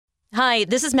Hi,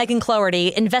 this is Megan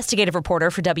Cloherty, investigative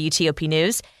reporter for WTOP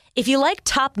News. If you like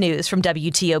top news from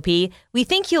WTOP, we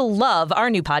think you'll love our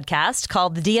new podcast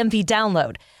called The DMV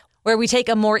Download, where we take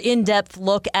a more in-depth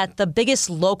look at the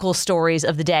biggest local stories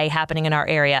of the day happening in our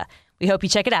area. We hope you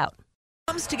check it out.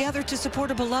 Comes together to support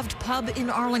a beloved pub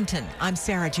in Arlington. I'm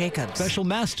Sarah Jacobs. Special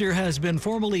master has been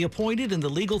formally appointed in the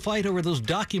legal fight over those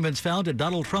documents found at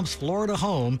Donald Trump's Florida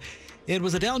home. It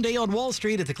was a down day on Wall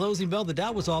Street. At the closing bell, the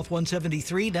Dow was off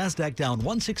 173, NASDAQ down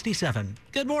 167.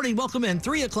 Good morning. Welcome in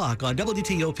 3 o'clock on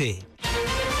WTOP.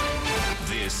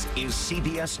 This is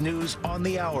CBS News on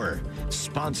the Hour,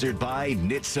 sponsored by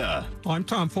NHTSA. I'm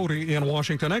Tom Foti in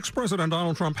Washington. Ex-President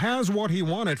Donald Trump has what he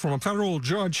wanted from a federal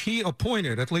judge he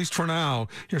appointed, at least for now.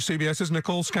 Here's CBS's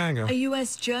Nicole Skanga. A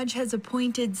U.S. judge has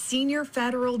appointed senior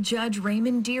federal judge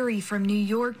Raymond Dearie from New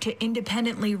York to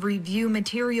independently review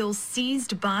materials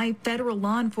seized by federal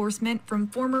law enforcement from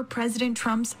former President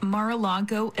Trump's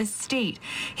Mar-a-Lago estate.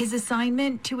 His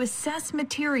assignment to assess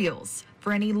materials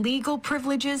for any legal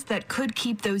privileges that could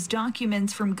keep those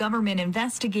documents from government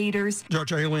investigators.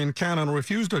 Judge Aileen Cannon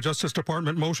refused a Justice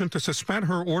Department motion to suspend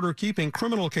her order keeping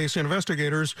criminal case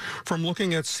investigators from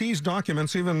looking at seized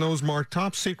documents, even those marked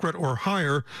top secret or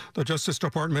higher. The Justice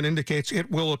Department indicates it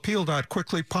will appeal that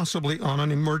quickly, possibly on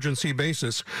an emergency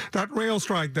basis. That rail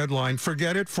strike deadline,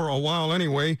 forget it for a while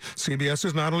anyway.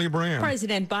 CBS's Natalie Brand.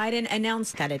 President Biden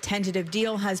announced that a tentative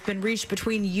deal has been reached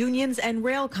between unions and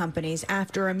rail companies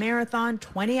after a marathon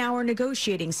 20-hour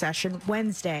negotiating session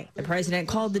Wednesday. The president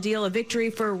called the deal a victory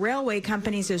for railway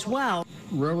companies as well.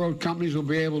 Railroad companies will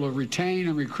be able to retain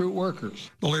and recruit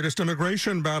workers. The latest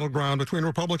immigration battleground between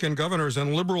Republican governors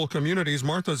and liberal communities,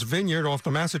 Martha's Vineyard off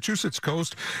the Massachusetts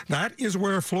coast. That is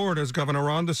where Florida's Governor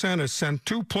Ron DeSantis sent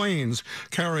 2 planes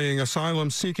carrying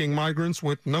asylum-seeking migrants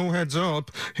with no heads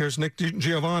up. Here's Nick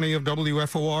Giovanni of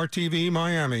WFOR TV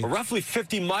Miami. Roughly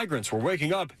 50 migrants were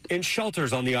waking up in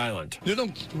shelters on the island. You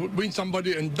don't bring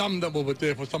somebody and dump them over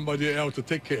there for somebody else to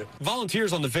take care.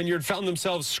 Volunteers on the vineyard found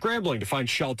themselves scrambling to find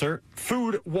shelter,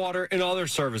 food, water, and other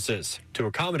services to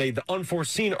accommodate the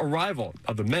unforeseen arrival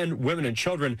of the men, women, and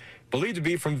children believed to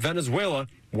be from Venezuela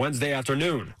Wednesday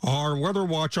afternoon. Our Weather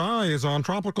Watch eye is on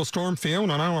Tropical Storm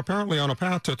Fiona, now apparently on a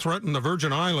path to threaten the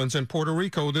Virgin Islands and Puerto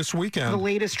Rico this weekend. The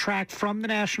latest track from the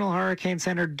National Hurricane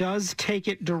Center does take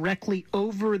it directly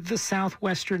over the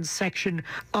southwestern section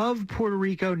of Puerto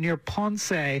Rico near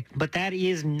Ponce, but that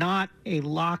is not a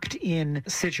locked-in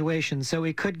situation, so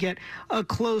it could get a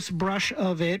close brush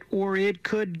of it, or it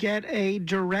could get a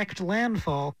direct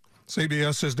landfall.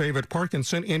 CBS's David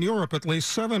Parkinson. In Europe, at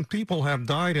least 7 people have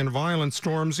died in violent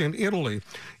storms in Italy.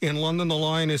 In London, the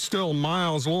line is still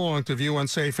miles long to view and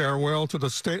say farewell to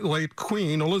the late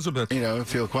Queen Elizabeth. You know, I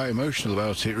feel quite emotional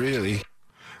about it, really.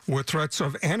 With threats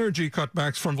of energy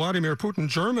cutbacks from Vladimir Putin,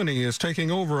 Germany is taking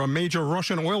over a major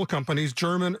Russian oil company's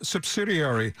German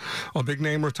subsidiary. A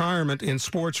big-name retirement in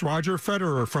sports, Roger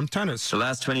Federer from tennis. The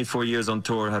last 24 years on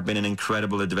tour have been an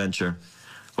incredible adventure.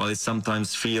 While it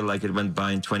sometimes feels like it went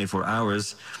by in 24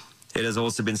 hours, it has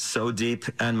also been so deep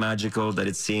and magical that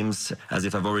it seems as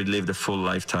if I've already lived a full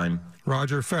lifetime.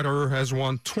 Roger Federer has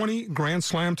won 20 Grand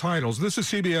Slam titles. This is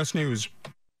CBS News.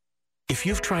 If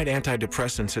you've tried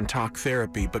antidepressants and talk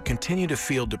therapy but continue to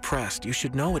feel depressed, you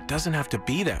should know it doesn't have to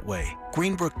be that way.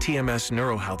 Greenbrook TMS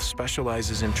NeuroHealth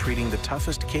specializes in treating the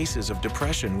toughest cases of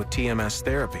depression with TMS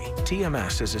therapy.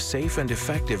 TMS is a safe and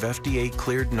effective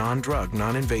FDA-cleared non-drug,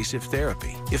 non-invasive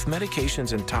therapy. If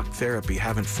medications and talk therapy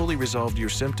haven't fully resolved your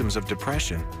symptoms of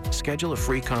depression, schedule a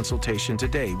free consultation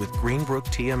today with Greenbrook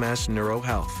TMS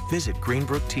NeuroHealth. Visit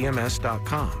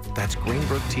greenbrooktms.com. That's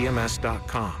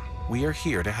greenbrooktms.com. We are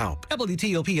here to help.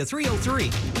 WTOP at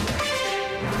 3:03.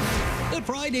 Good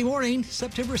Friday morning,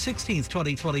 September 16th,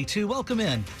 2022. Welcome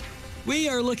in. We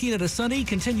are looking at a sunny,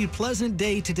 continued pleasant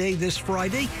day today, this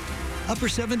Friday. Upper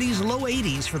 70s, low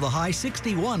 80s for the high,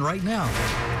 61 right now.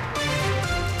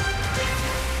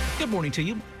 Good morning to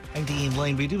you. I'm Dean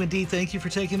Lane. We do indeed thank you for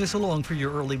taking us along for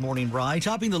your early morning ride.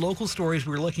 Topping the local stories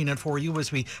we're looking at for you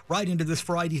as we ride into this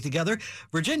Friday together.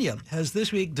 Virginia has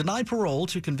this week denied parole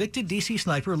to convicted D.C.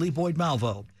 sniper Lee Boyd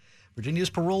Malvo. Virginia's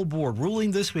parole board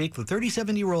ruling this week the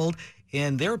 37-year-old,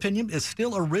 in their opinion, is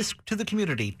still a risk to the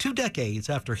community 2 decades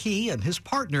after he and his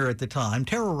partner at the time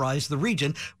terrorized the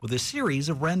region with a series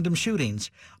of random shootings.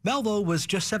 Malvo was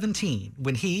just 17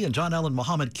 when he and John Allen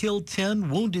Muhammad killed 10,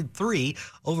 wounded 3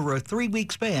 over a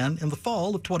 3-week span in the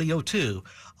fall of 2002.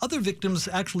 Other victims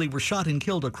actually were shot and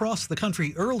killed across the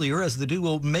country earlier as the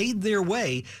duo made their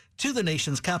way to the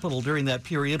nation's capital during that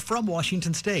period from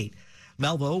Washington State.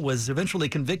 Malvo was eventually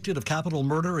convicted of capital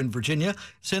murder in Virginia,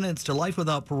 sentenced to life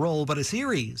without parole, but a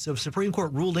series of Supreme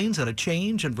Court rulings and a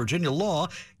change in Virginia law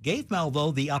gave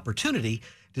Malvo the opportunity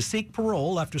to seek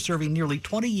parole after serving nearly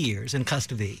 20 years in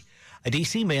custody. A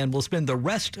D.C. man will spend the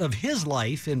rest of his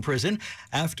life in prison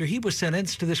after he was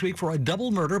sentenced this week for a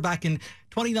double murder back in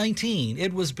 2019.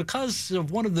 It was because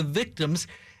of one of the victims,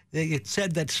 it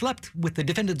said, that slept with the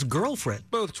defendant's girlfriend.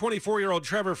 Both 24-year-old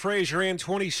Trevor Frazier and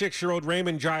 26-year-old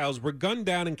Raymond Giles were gunned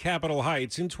down in Capitol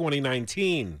Heights in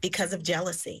 2019. Because of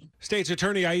jealousy. State's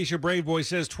Attorney Aisha Braveboy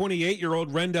says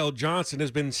 28-year-old Rendell Johnson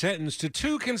has been sentenced to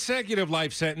 2 consecutive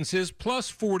life sentences plus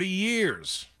 40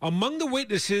 years. Among the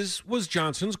witnesses was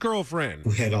Johnson's girlfriend,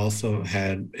 who had also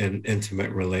had an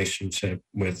intimate relationship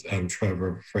with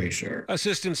Trevor Frazier.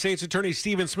 Assistant State's Attorney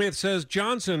Stephen Smith says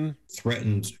Johnson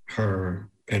threatened her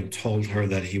and told her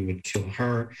that he would kill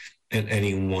her and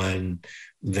anyone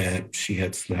that she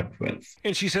had slept with.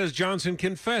 And she says Johnson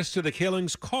confessed to the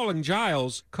killings, calling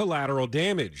Giles collateral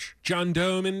damage. John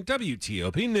Doman,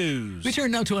 WTOP News. We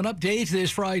turn now to an update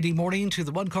this Friday morning to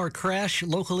the one-car crash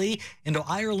locally into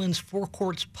Ireland's Four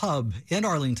Courts pub in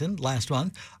Arlington last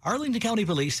month. Arlington County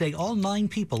Police say all 9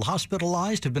 people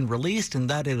hospitalized have been released and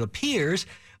that it appears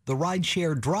the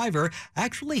rideshare driver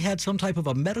actually had some type of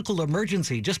a medical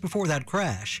emergency just before that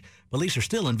crash. Police are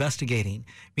still investigating.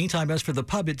 Meantime, as for the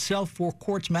pub itself, Four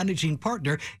Courts managing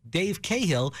partner Dave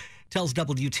Cahill tells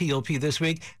WTOP this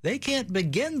week they can't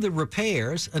begin the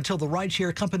repairs until the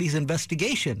rideshare company's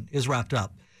investigation is wrapped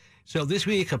up. So this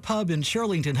week, a pub in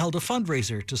Shirlington held a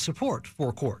fundraiser to support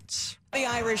Four Courts. The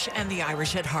Irish and the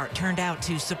Irish at heart turned out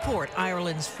to support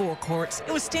Ireland's Four Courts.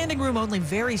 It was standing room only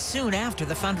very soon after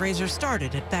the fundraiser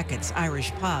started at Beckett's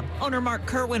Irish Pub. Owner Mark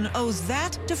Kerwin owes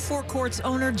that to Four Courts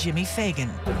owner Jimmy Fagan.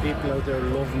 The people out there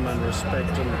love him and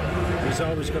respect him. He's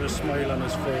always got a smile on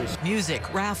his face.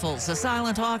 Music, raffles, a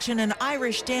silent auction, and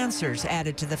Irish dancers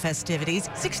added to the festivities.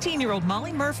 16-year-old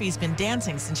Molly Murphy's been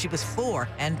dancing since she was 4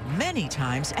 and many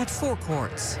times at Four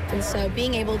Courts. And so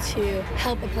being able to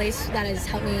help a place that has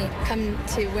helped me come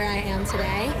to where I am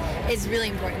today is really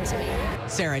important to me.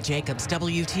 Sarah Jacobs,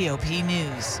 WTOP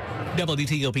News.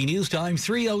 WTOP News Time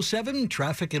 3:07.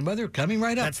 Traffic and weather coming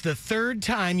right up. That's the 3rd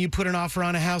time you put an offer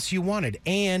on a house you wanted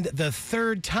and the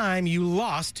 3rd time you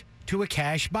lost to a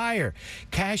cash buyer.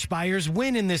 Cash buyers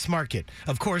win in this market.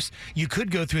 Of course, you could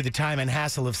go through the time and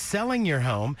hassle of selling your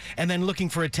home and then looking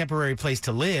for a temporary place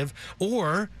to live,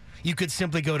 or you could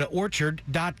simply go to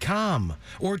Orchard.com.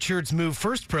 Orchard's Move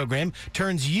First program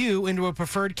turns you into a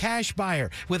preferred cash buyer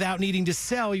without needing to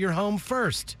sell your home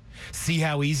first. See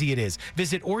how easy it is.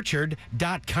 Visit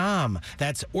Orchard.com.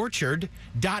 That's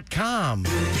Orchard.com.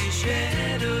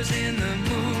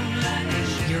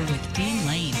 You're with Dean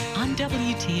Lane on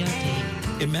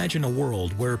WTOP. Imagine a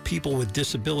world where people with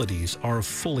disabilities are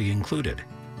fully included.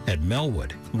 At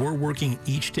Melwood, we're working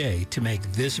each day to make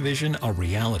this vision a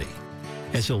reality.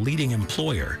 As a leading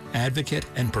employer, advocate,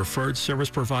 and preferred service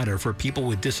provider for people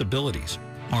with disabilities,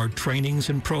 our trainings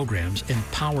and programs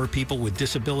empower people with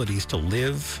disabilities to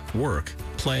live, work,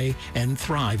 play, and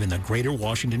thrive in the greater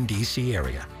Washington, D.C.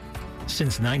 area.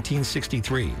 Since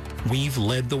 1963, we've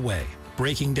led the way,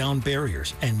 breaking down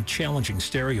barriers and challenging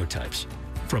stereotypes.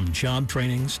 From job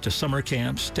trainings to summer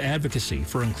camps to advocacy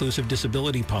for inclusive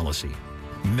disability policy,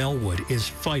 Melwood is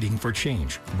fighting for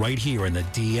change right here in the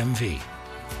DMV.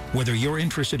 Whether you're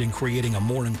interested in creating a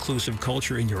more inclusive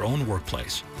culture in your own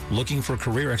workplace, looking for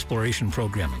career exploration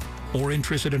programming, or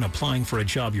interested in applying for a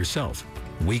job yourself,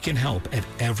 we can help at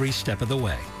every step of the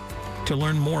way. To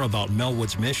learn more about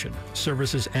Melwood's mission,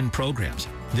 services, and programs,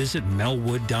 visit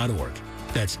melwood.org.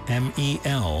 That's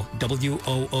MELWOOD.org.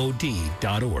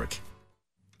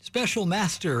 Special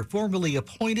master formally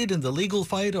appointed in the legal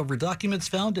fight over documents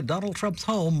found in Donald Trump's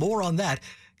home. More on that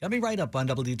coming right up on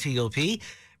WTOP.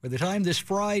 For the time this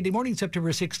Friday morning, September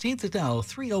 16th, is now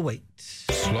 3:08.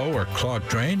 Slow or clogged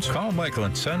drains? Call Michael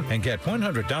 & Son and get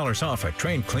 $100 off a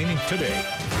drain cleaning today.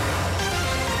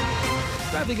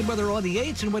 Traffic and weather on the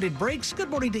 8s and when it breaks. Good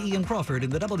morning to Ian Crawford in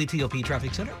the WTOP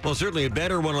Traffic Center. Well, certainly a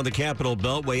better one on the Capitol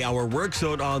Beltway. Our work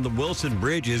zone on the Wilson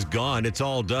Bridge is gone. It's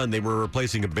all done. They were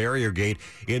replacing a barrier gate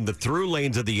in the through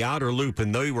lanes of the outer loop,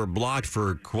 and they were blocked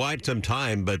for quite some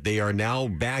time, but they are now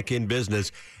back in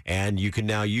business, and you can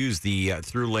now use the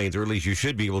through lanes, or at least you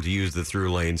should be able to use the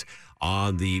through lanes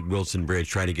on the Wilson Bridge,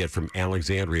 trying to get from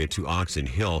Alexandria to Oxon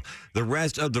Hill. The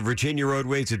rest of the Virginia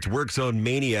roadways, it's work zone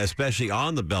mania, especially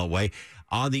on the Beltway.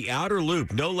 On the outer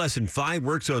loop, no less than 5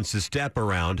 work zones to step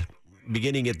around,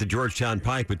 beginning at the Georgetown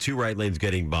Pike with 2 right lanes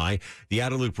getting by. The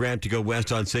outer loop ramp to go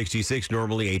west on 66,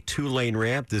 normally a 2-lane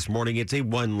ramp. This morning, it's a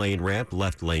 1-lane ramp,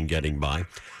 left lane getting by.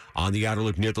 On the outer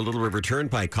loop near the Little River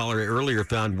Turnpike, caller earlier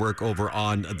found work over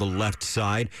on the left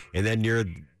side. And then near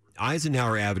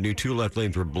Eisenhower Avenue, 2 left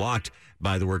lanes were blocked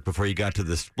by the work before you got to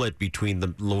the split between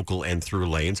the local and through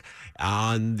lanes.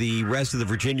 On the rest of the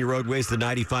Virginia roadways, the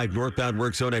 95 northbound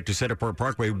work zone after Centerport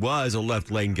Parkway was a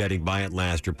left lane getting by at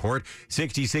last report.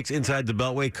 66 inside the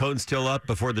Beltway, cone still up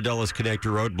before the Dulles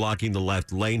Connector Road, blocking the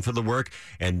left lane for the work.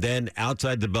 And then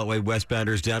outside the Beltway,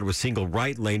 westbounders down to a single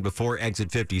right lane before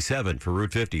exit 57 for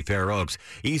Route 50, Fair Oaks.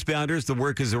 Eastbounders, the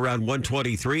work is around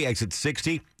 123, exit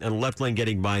 60, and a left lane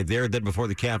getting by there. Then before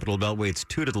the Capitol Beltway, it's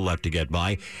 2 to the left to get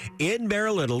by. In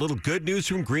Maryland, a little good news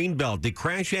from Greenbelt. The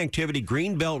crash activity,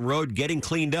 Greenbelt Road getting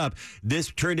cleaned up.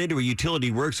 This turned into a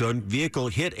utility work zone. Vehicle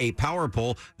hit a power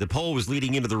pole. The pole was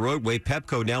leading into the roadway.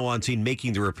 Pepco now on scene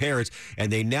making the repairs, and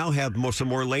they now have some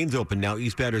more lanes open. Now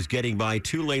eastbounders getting by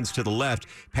 2 lanes to the left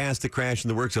past the crash in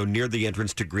the work zone near the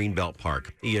entrance to Greenbelt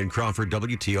Park. Ian Crawford,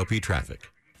 WTOP Traffic.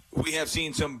 We have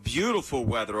seen some beautiful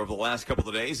weather over the last couple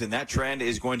of days, and that trend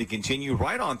is going to continue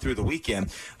right on through the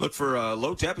weekend. Look for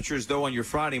low temperatures, though, on your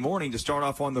Friday morning to start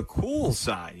off on the cool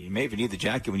side. You may even need the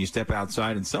jacket when you step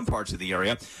outside in some parts of the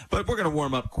area, but we're going to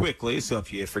warm up quickly, so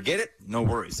if you forget it, no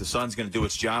worries. The sun's going to do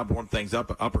its job, warm things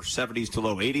up, upper 70s to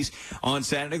low 80s. On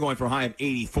Saturday, going for a high of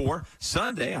 84.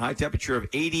 Sunday, a high temperature of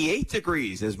 88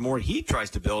 degrees as more heat tries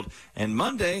to build. And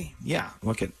Monday,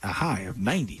 look at a high of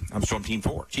 90. I'm Storm Team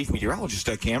 4, Chief Meteorologist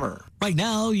Cam. Right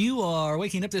now, you are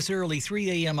waking up this early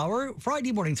 3 a.m. hour,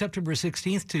 Friday morning, September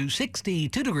 16th, to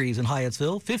 62 degrees in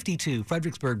Hyattsville, 52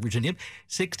 Fredericksburg, Virginia,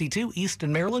 62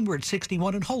 Easton, Maryland. We're at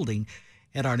 61 and holding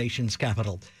at our nation's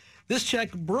capital. This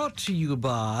check brought to you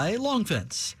by Long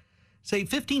Fence. Save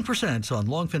 15% on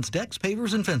Long Fence decks,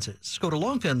 pavers, and fences. Go to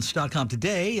longfence.com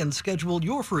today and schedule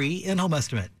your free in-home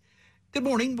estimate. Good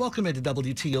morning. Welcome into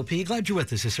WTOP. Glad you're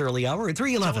with us this early hour at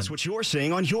 3:11. Tell us what you're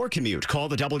seeing on your commute. Call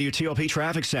the WTOP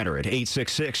Traffic Center at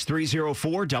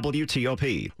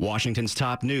 866-304-WTOP. Washington's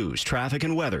top news, traffic,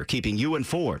 and weather, keeping you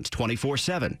informed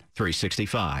 24/7,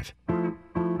 365.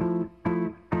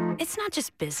 It's not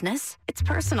just business, it's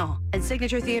personal. At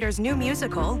Signature Theater's new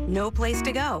musical, No Place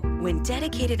to Go. When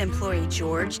dedicated employee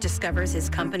George discovers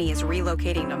his company is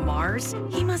relocating to Mars,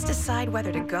 he must decide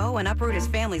whether to go and uproot his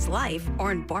family's life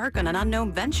or embark on an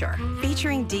unknown venture.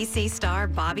 Featuring DC star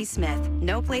Bobby Smith,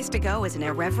 No Place to Go is an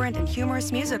irreverent and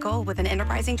humorous musical with an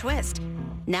enterprising twist.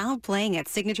 Now playing at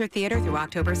Signature Theater through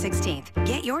October 16th.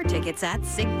 Get your tickets at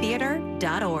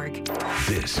sigtheater.org.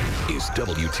 This is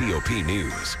WTOP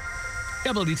News.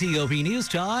 WTOP News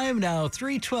Time, now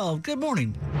 3:12. Good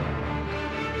morning.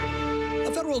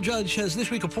 A federal judge has this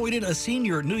week appointed a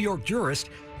senior New York jurist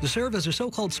to serve as a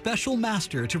so-called special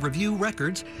master to review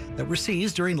records that were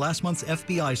seized during last month's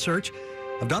FBI search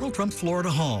of Donald Trump's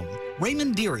Florida home.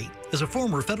 Raymond Dearie is a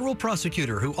former federal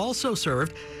prosecutor who also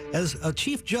served as a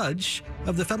chief judge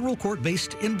of the federal court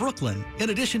based in Brooklyn. In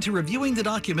addition to reviewing the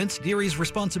documents, Dearie's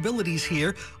responsibilities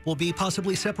here will be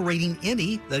possibly separating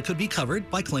any that could be covered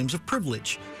by claims of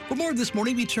privilege. For more this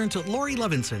morning, we turn to Lori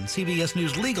Levinson, CBS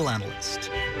News legal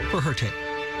analyst, for her take.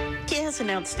 He has an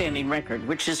outstanding record,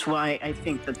 which is why I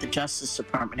think that the Justice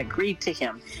Department agreed to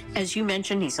him. As you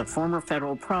mentioned, he's a former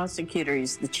federal prosecutor.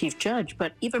 He's the chief judge.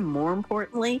 But even more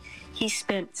importantly, he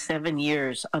spent 7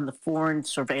 years on the Foreign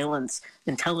Surveillance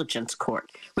Intelligence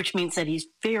Court, which means that he's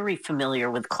very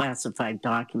familiar with classified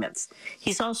documents.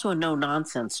 He's also a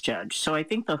no-nonsense judge. So I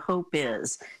think the hope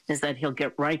is that he'll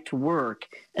get right to work,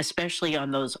 especially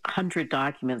on those 100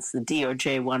 documents the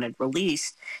DOJ wanted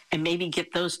released, and maybe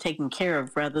get those taken care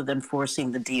of rather than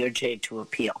forcing the DOJ to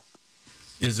appeal.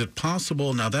 Is it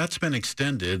possible, now that's been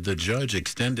extended, the judge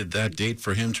extended that date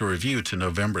for him to review to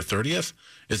November 30th.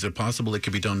 Is it possible it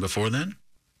could be done before then?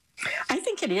 I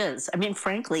think it is. I mean,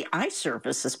 frankly, I serve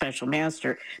as a special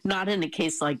master, not in a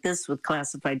case like this with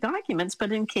classified documents,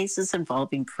 but in cases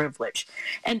involving privilege.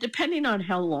 And depending on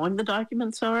how long the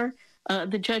documents are,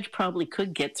 the judge probably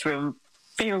could get through them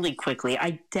fairly quickly.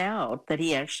 I doubt that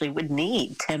he actually would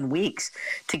need 10 weeks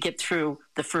to get through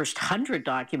the first 100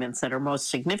 documents that are most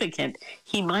significant.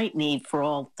 He might need for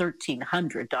all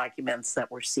 1,300 documents that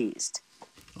were seized.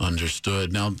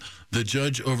 Understood. Now, the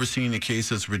judge overseeing the case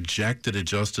has rejected a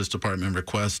Justice Department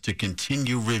request to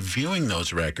continue reviewing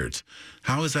those records.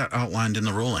 How is that outlined in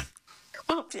the ruling?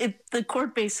 Well, the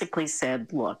court basically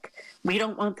said, look, we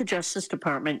don't want the Justice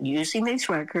Department using these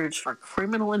records for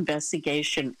criminal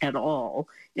investigation at all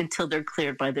until they're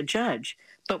cleared by the judge.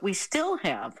 But we still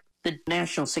have the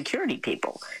national security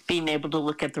people being able to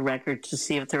look at the records to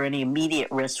see if there are any immediate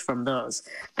risks from those.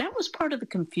 That was part of the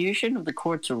confusion of the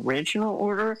court's original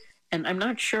order, and I'm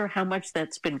not sure how much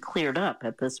that's been cleared up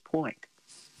at this point.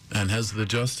 And has the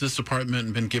Justice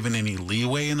Department been given any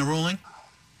leeway in the ruling?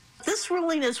 This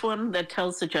ruling is one that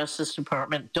tells the Justice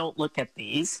Department, don't look at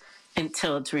these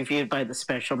until it's reviewed by the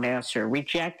special master,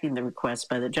 rejecting the request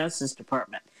by the Justice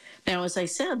Department. Now, as I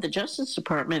said, the Justice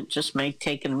Department just may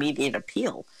take an immediate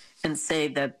appeal and say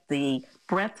that the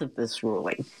breadth of this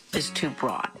ruling is too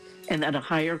broad and that a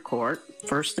higher court,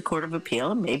 first the Court of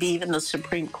Appeal, and maybe even the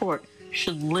Supreme Court,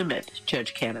 should limit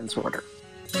Judge Cannon's order.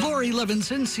 Lori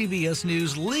Levinson, CBS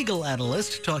News legal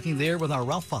analyst, talking there with our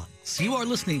Ralph Fox. You are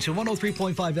listening to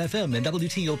 103.5 FM and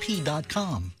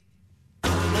WTOP.com.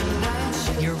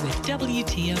 You're with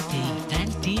WTOP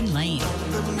and Dean Lane.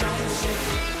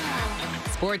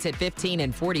 Sports at 15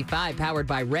 and 45, powered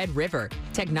by Red River.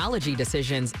 Technology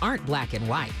decisions aren't black and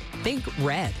white. Think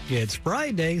red. It's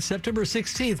Friday, September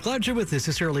 16th. Glad you're with us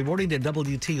this early morning at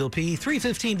WTOP.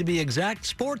 3:15 to be exact.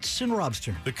 Sports and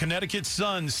Robster. The Connecticut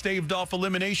Sun staved off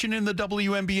elimination in the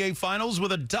WNBA Finals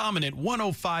with a dominant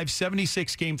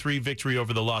 105-76 Game 3 victory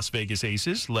over the Las Vegas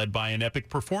Aces, led by an epic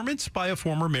performance by a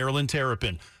former Maryland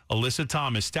Terrapin. Alyssa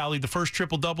Thomas tallied the first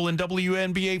triple-double in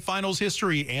WNBA Finals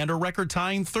history and a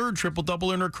record-tying third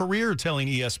triple-double in her career, telling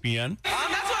ESPN. That's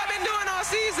what I've been doing all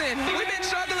season. We've been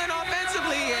struggling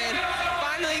offensively and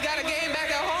finally got a game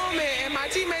back at home, and my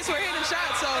teammates were hitting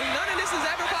shots, so none of this is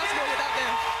ever possible without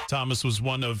them. Thomas was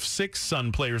one of 6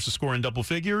 Sun players to score in double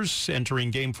figures,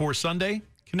 entering Game 4 Sunday.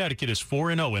 Connecticut is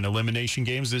 4-0 in elimination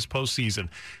games this postseason.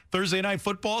 Thursday Night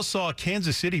Football saw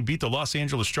Kansas City beat the Los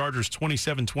Angeles Chargers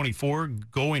 27-24,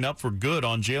 going up for good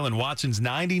on Jalen Watson's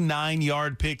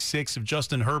 99-yard pick six of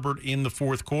Justin Herbert in the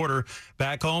fourth quarter.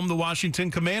 Back home, the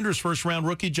Washington Commanders' first-round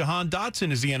rookie Jahan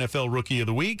Dotson is the NFL Rookie of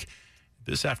the Week.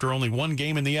 This after only one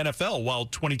game in the NFL, while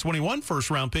 2021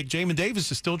 first-round pick Jamin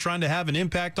Davis is still trying to have an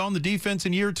impact on the defense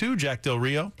in year 2, Jack Del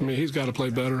Rio. I mean, he's got to play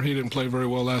better. He didn't play very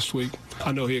well last week.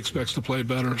 I know he expects to play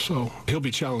better, so he'll be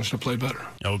challenged to play better.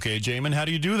 Okay, Jamin, how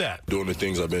do you do that? Doing the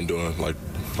things I've been doing, like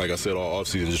I said, all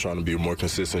offseason, just trying to be more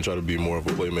consistent, try to be more of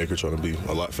a playmaker, trying to be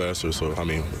a lot faster. So, I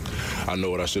mean, I know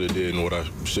what I should have did and what I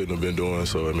shouldn't have been doing,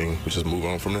 so, I mean, we just move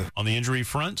on from there. On the injury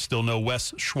front, still no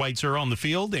Wes Schweitzer on the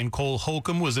field, and Cole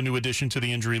Holcomb was a new addition to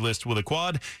the injury list with a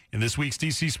quad. In this week's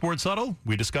DC Sports Huddle,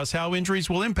 we discuss how injuries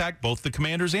will impact both the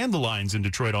Commanders and the Lions in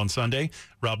Detroit on Sunday.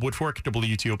 Rob Woodfork,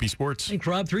 WTOP Sports. Thanks,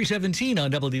 Rob. 3:17 on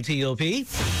WTOP.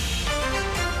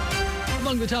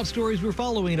 Among the top stories we're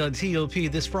following on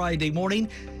TOP this Friday morning.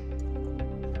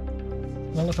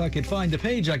 Well, if I could find the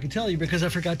page, I could tell you because I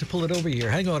forgot to pull it over here.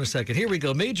 Hang on a second. Here we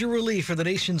go. Major relief for the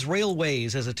nation's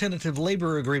railways as a tentative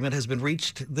labor agreement has been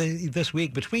reached this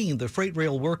week between the freight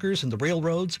rail workers and the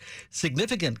railroads.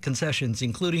 Significant concessions,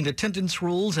 including attendance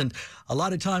rules and a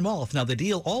lot of time off. Now, the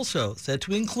deal also said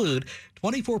to include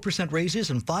 24%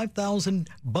 raises and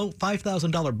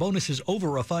 $5,000 bonuses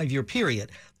over a 5-year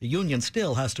period. The union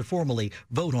still has to formally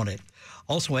vote on it.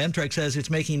 Also, Amtrak says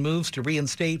it's making moves to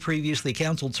reinstate previously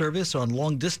canceled service on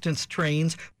long-distance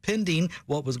trains pending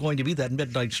what was going to be that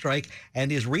midnight strike,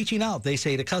 and is reaching out, they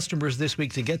say, to customers this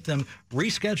week to get them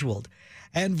rescheduled.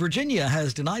 And Virginia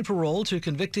has denied parole to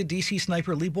convicted D.C.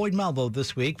 sniper Lee Boyd Malvo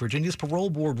this week. Virginia's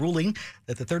parole board ruling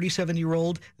that the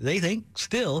 37-year-old, they think,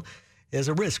 still is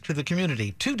a risk to the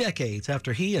community. 2 decades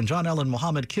after he and John Allen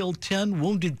Muhammad killed 10,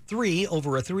 wounded 3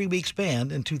 over a 3-week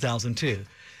span in 2002.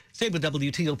 Stay with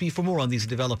WTOP for more on these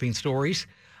developing stories.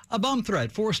 A bomb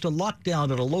threat forced a lockdown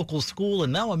at a local school,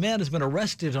 and now a man has been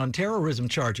arrested on terrorism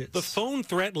charges. The phone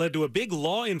threat led to a big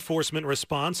law enforcement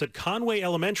response at Conway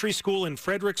Elementary School in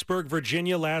Fredericksburg,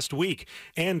 Virginia last week,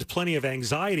 and plenty of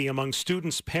anxiety among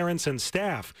students, parents, and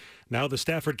staff. Now the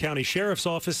Stafford County Sheriff's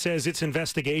Office says its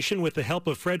investigation with the help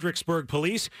of Fredericksburg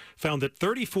police found that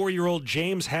 34-year-old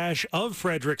James Hash of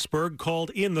Fredericksburg called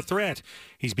in the threat.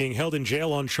 He's being held in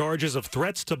jail on charges of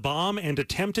threats to bomb and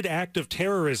attempted act of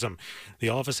terrorism. The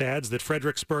office adds that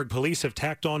Fredericksburg police have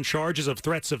tacked on charges of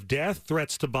threats of death,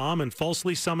 threats to bomb, and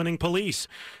falsely summoning police.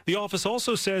 The office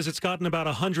also says it's gotten about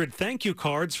 100 thank you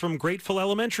cards from grateful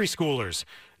elementary schoolers.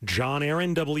 John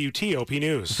Aaron, WTOP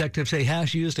News. Detectives say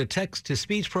Hash used a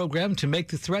text-to-speech program to make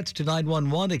the threats to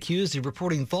 911, accused of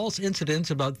reporting false incidents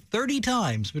about 30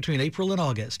 times between April and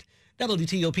August.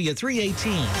 WTOP at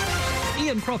 3:18.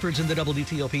 Ian Crawford's in the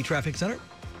WTOP Traffic Center.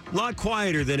 A lot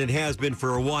quieter than it has been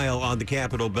for a while on the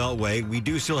Capitol Beltway. We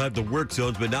do still have the work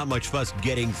zones, but not much fuss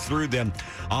getting through them.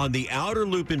 On the outer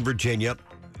loop in Virginia,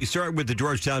 you start with the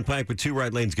Georgetown Pike with 2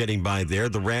 right lanes getting by there.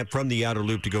 The ramp from the outer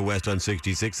loop to go west on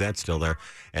 66, that's still there.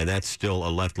 And that's still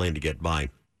a left lane to get by.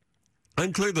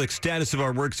 Unclear the status of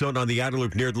our work zone on the outer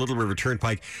loop near the Little River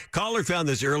Turnpike. Caller found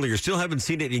this earlier. Still haven't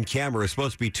seen it in camera. It's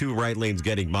supposed to be 2 right lanes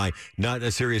getting by. Not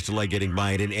a serious delay getting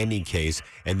by it in any case.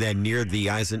 And then near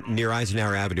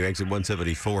Eisenhower Avenue, exit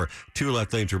 174, 2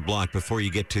 left lanes are blocked before you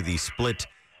get to the split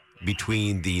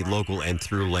between the local and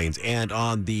through lanes. And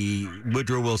on the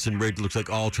Woodrow Wilson Bridge, looks like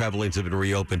all travel lanes have been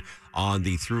reopened on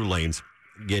the through lanes,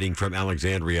 getting from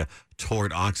Alexandria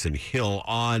toward Oxon Hill.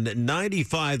 On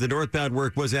 95, the northbound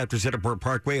work was after Centerport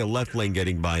Parkway, a left lane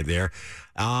getting by there.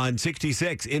 On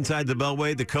 66, inside the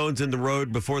Beltway, the cones in the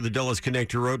road before the Dulles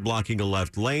Connector Road blocking a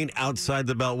left lane. Outside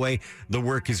the Beltway, the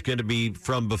work is going to be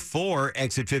from before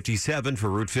exit 57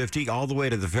 for Route 50 all the way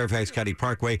to the Fairfax County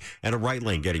Parkway, and a right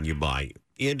lane getting you by.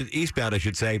 Eastbound, I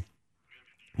should say,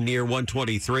 near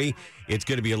 123. It's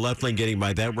going to be a left lane getting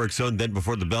by that work zone. Then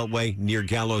before the Beltway, near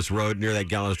Gallows Road, near that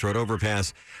Gallows Road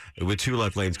overpass, with 2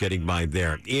 left lanes getting by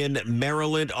there. In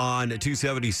Maryland on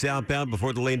 270 southbound,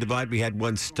 before the lane divide, we had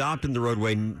one stopped in the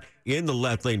roadway in the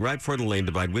left lane right before the lane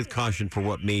divide with caution for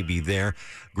what may be there.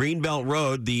 Greenbelt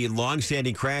Road, the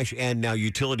long-standing crash and now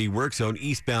utility work zone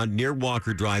eastbound near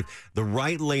Walker Drive. The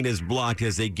right lane is blocked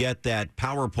as they get that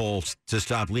power pole to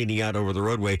stop leaning out over the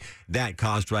roadway. That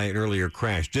caused by an earlier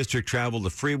crash. District travel, the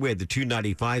freeway, the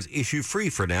 295s issue-free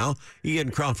for now.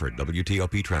 Ian Crawford,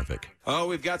 WTOP Traffic. Oh,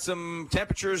 we've got some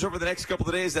temperatures over the next couple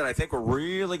of days that I think we're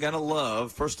really going to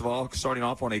love. First of all, starting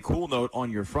off on a cool note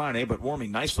on your Friday, but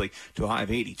warming nicely to a high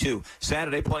of 82.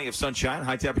 Saturday, plenty of sunshine,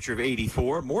 high temperature of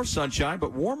 84. More sunshine,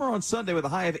 but warmer on Sunday with a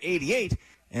high of 88.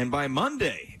 And by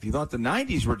Monday, if you thought the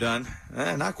 90s were done,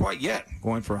 not quite yet.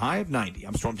 Going for a high of 90.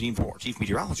 I'm Storm Team 4, Chief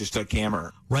Meteorologist Doug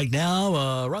Kammerer. Right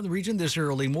now, around the region this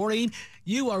early morning,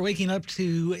 you are waking up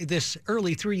to this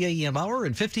early 3 a.m. hour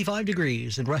and 55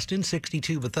 degrees in Reston,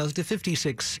 62 Bethesda,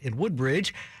 56 in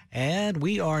Woodbridge. And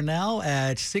we are now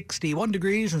at 61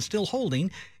 degrees and still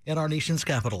holding in our nation's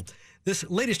capital. This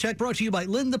latest check brought to you by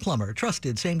Lynn the Plumber.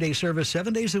 Trusted same-day service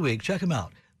 7 days a week. Check him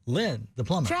out. Lynn, the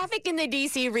Plumber. Traffic in the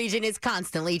D.C. region is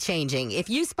constantly changing. If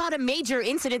you spot a major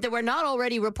incident that we're not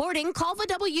already reporting, call the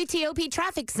WTOP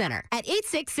Traffic Center at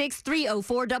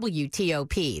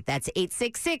 866-304-WTOP. That's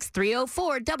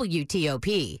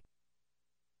 866-304-WTOP.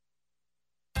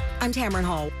 I'm Tamron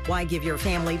Hall. Why give your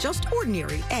family just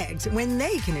ordinary eggs when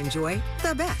they can enjoy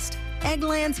the best?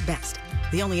 Eggland's Best.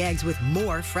 The only eggs with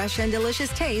more fresh and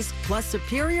delicious taste, plus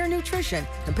superior nutrition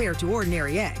compared to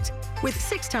ordinary eggs. With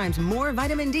 6 times more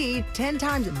vitamin D, 10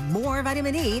 times more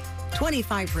vitamin E,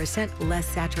 25% less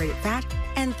saturated fat,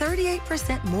 and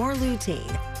 38% more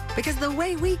lutein. Because the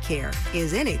way we care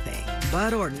is anything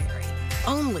but ordinary.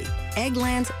 Only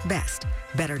Eggland's Best.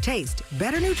 Better taste,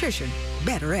 better nutrition,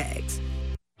 better eggs.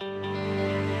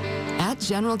 At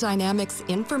General Dynamics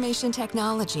Information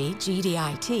Technology,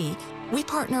 GDIT, we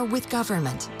partner with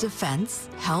government, defense,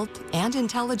 health, and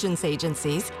intelligence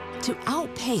agencies to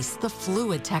outpace the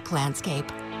fluid tech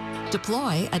landscape.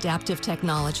 Deploy adaptive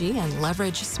technology and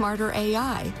leverage smarter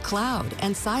AI, cloud,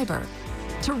 and cyber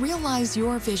to realize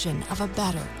your vision of a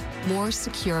better, more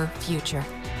secure future.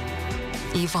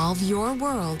 Evolve your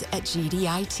world at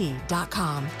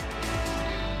GDIT.com.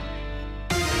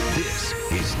 This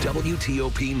is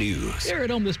WTOP News. Here at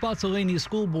home, the Spotsylvania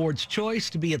School Board's choice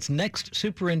to be its next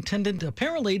superintendent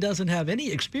apparently doesn't have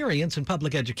any experience in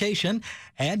public education.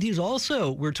 And he's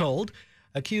also, we're told,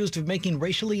 accused of making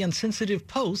racially insensitive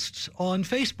posts on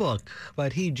Facebook.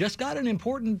 But he just got an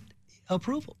important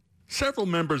approval. Several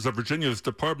members of Virginia's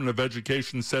Department of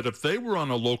Education said if they were on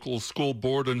a local school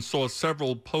board and saw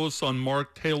several posts on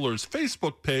Mark Taylor's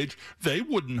Facebook page, they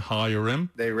wouldn't hire him.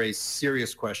 They raised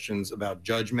serious questions about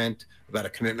judgment, about a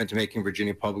commitment to making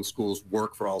Virginia public schools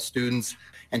work for all students,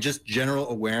 and just general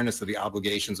awareness of the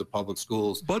obligations of public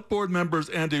schools. But board members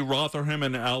Andy Rotherham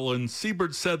and Alan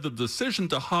Siebert said the decision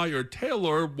to hire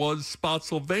Taylor was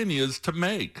Spotsylvania's to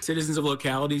make. Citizens of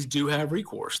localities do have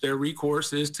recourse. Their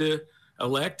recourse is to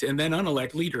elect and then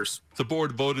unelect leaders. The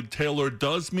board voted Taylor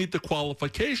does meet the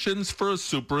qualifications for a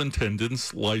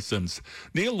superintendent's license.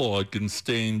 Neil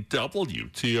Augenstein,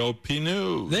 WTOP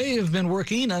News. They have been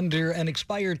working under an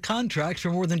expired contract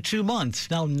for more than 2 months.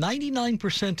 Now,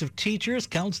 99% of teachers,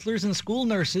 counselors, and school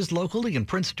nurses locally in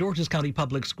Prince George's County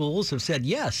Public Schools have said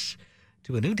yes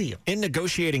to a new deal. In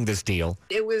negotiating this deal,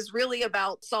 it was really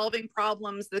about solving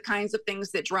problems, the kinds of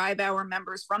things that drive our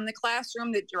members from the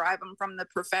classroom, that drive them from the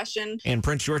profession. And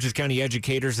Prince George's County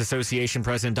Educators Association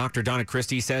President Dr. Donna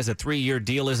Christie says a 3-year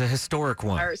deal is a historic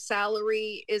one. Our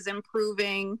salary is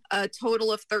improving a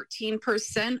total of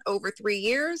 13% over 3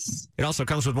 years. It also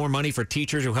comes with more money for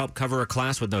teachers who help cover a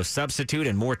class with no substitute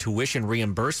and more tuition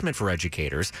reimbursement for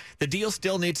educators. The deal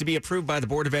still needs to be approved by the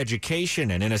Board of Education,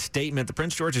 and in a statement, the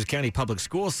Prince George's County Public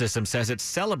School System says it's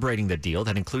celebrating the deal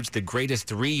that includes the greatest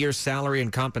 3-year salary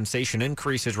and compensation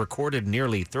increases recorded in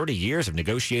nearly 30 years of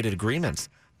negotiated agreements.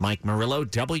 Mike Murillo,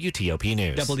 WTOP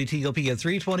News. WTOP at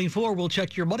 3:24. We'll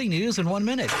check your money news in 1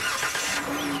 minute.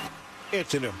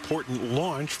 It's an important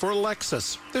launch for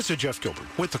Lexus. This is Jeff Gilbert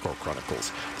with the Core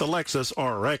Chronicles. The Lexus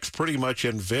RX pretty much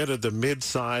invented the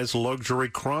mid-size luxury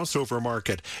crossover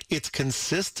market. It's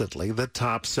consistently the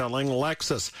top-selling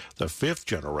Lexus. The 5th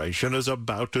generation is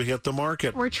about to hit the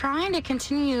market. We're trying to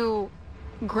continue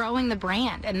growing the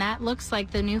brand, and that looks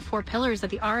like the new 4 pillars that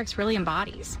the RX really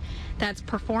embodies. That's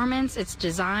performance, it's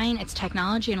design, it's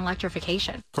technology, and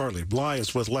electrification. Carly Bly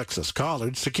is with Lexus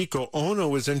College. Sakiko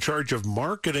Ono is in charge of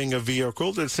marketing a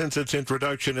vehicle that since its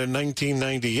introduction in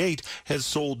 1998 has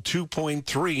sold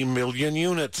 2.3 million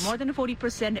units. More than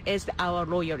 40% is our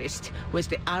loyalist, with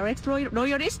the RX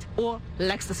loyalist or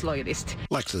Lexus loyalist.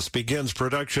 Lexus begins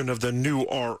production of the new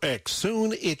RX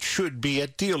soon. It should be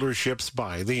at dealerships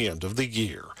by the end of the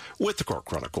year. With the Core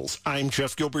Chronicles, I'm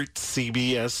Jeff Gilbert,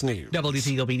 CBS News.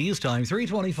 WTOP News Time,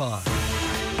 3:25.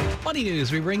 Money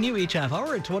news we bring you each half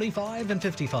hour at 25 and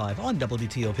 55 on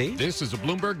WTOP. This is a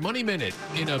Bloomberg Money Minute.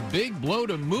 In a big blow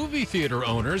to movie theater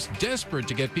owners desperate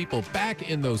to get people back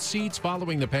in those seats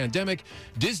following the pandemic,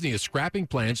 Disney is scrapping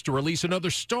plans to release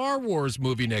another Star Wars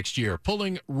movie next year,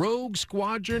 pulling Rogue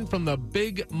Squadron from the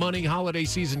big money holiday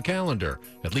season calendar,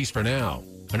 at least for now.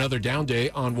 Another down day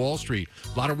on Wall Street.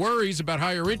 A lot of worries about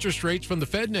higher interest rates from the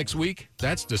Fed next week.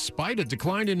 That's despite a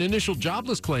decline in initial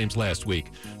jobless claims last week,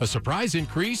 a surprise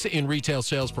increase in retail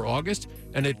sales for August,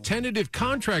 and a tentative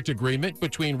contract agreement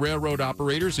between railroad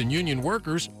operators and union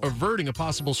workers averting a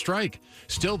possible strike.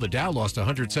 Still, the Dow lost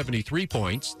 173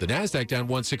 points, the Nasdaq down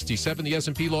 167, the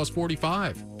S&P lost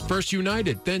 45. First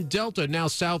United, then Delta, now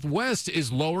Southwest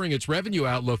is lowering its revenue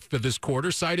outlook for this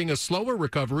quarter, citing a slower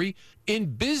recovery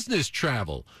in business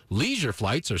travel. Leisure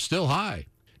flights are still high.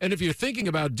 And if you're thinking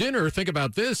about dinner, think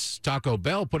about this. Taco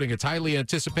Bell putting its highly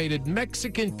anticipated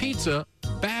Mexican pizza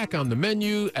back on the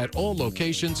menu at all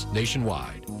locations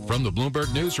nationwide. From the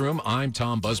Bloomberg Newsroom, I'm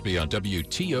Tom Busby on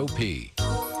WTOP.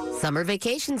 Summer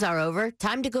vacations are over.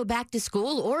 Time to go back to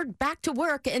school or back to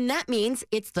work, and that means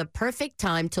it's the perfect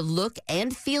time to look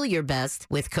and feel your best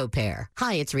with Copair.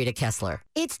 Hi, it's Rita Kessler.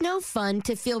 It's no fun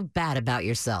to feel bad about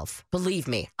yourself. Believe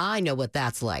me, I know what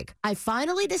that's like. I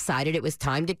finally decided it was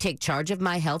time to take charge of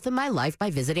my health and my life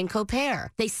by visiting Copair.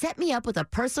 They set me up with a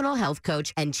personal health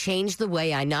coach and changed the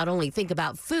way I not only think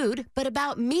about food, but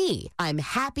about me. I'm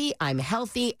happy, I'm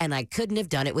healthy, and I couldn't have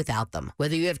done it without them.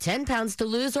 Whether you have 10 pounds to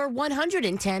lose or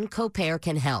 110, Copair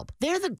can help. They're the